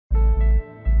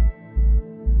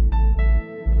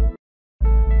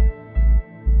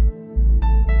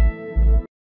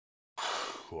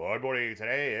Good morning.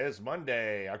 Today is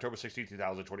Monday, October 16th,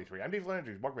 2023. I'm Dave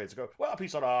Landry. Market rates go, well,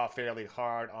 peace out off fairly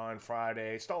hard on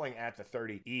Friday, stalling at the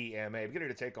 30 EMA, beginning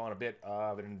to take on a bit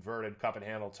of an inverted cup and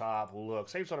handle top look.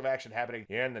 Same sort of action happening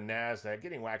in the NASDAQ,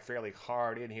 getting whacked fairly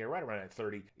hard in here, right around that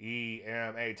 30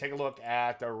 EMA. Take a look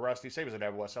at the Rusty, same as it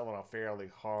ever was, selling off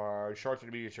fairly hard. Short to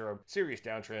the medium term, serious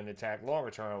downtrend intact. Longer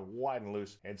term, wide and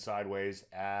loose and sideways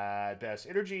at best.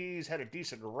 Energies had a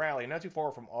decent rally, not too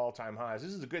far from all-time highs.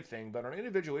 This is a good thing, but on an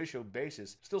individual issue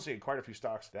basis, still seeing quite a few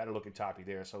stocks that are looking toppy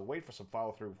there. So wait for some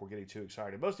follow through before getting too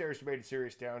excited. Most areas debated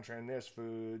serious downtrend. There's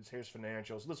foods, here's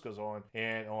financials, list goes on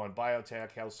and on.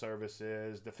 Biotech, health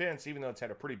services, defense, even though it's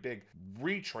had a pretty big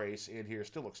retrace in here,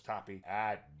 still looks toppy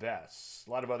at best. A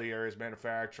lot of other areas,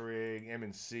 manufacturing,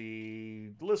 M&C,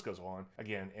 the list goes on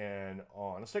again and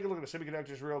on. Let's take a look at the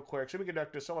semiconductors real quick.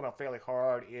 Semiconductors selling off fairly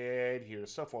hard in here.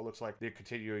 So far, looks like they're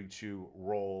continuing to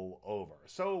roll over.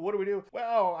 So what do?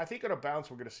 Well, I think on a bounce,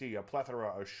 we're going to see a plethora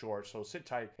of shorts, so sit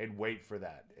tight and wait for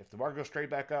that. If the market goes straight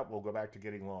back up, we'll go back to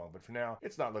getting long. But for now,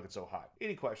 it's not looking so hot.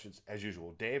 Any questions, as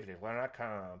usual, Dave at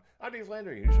DaveLandry.com. I'm Dave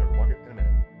Landry. You just heard market in a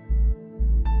minute.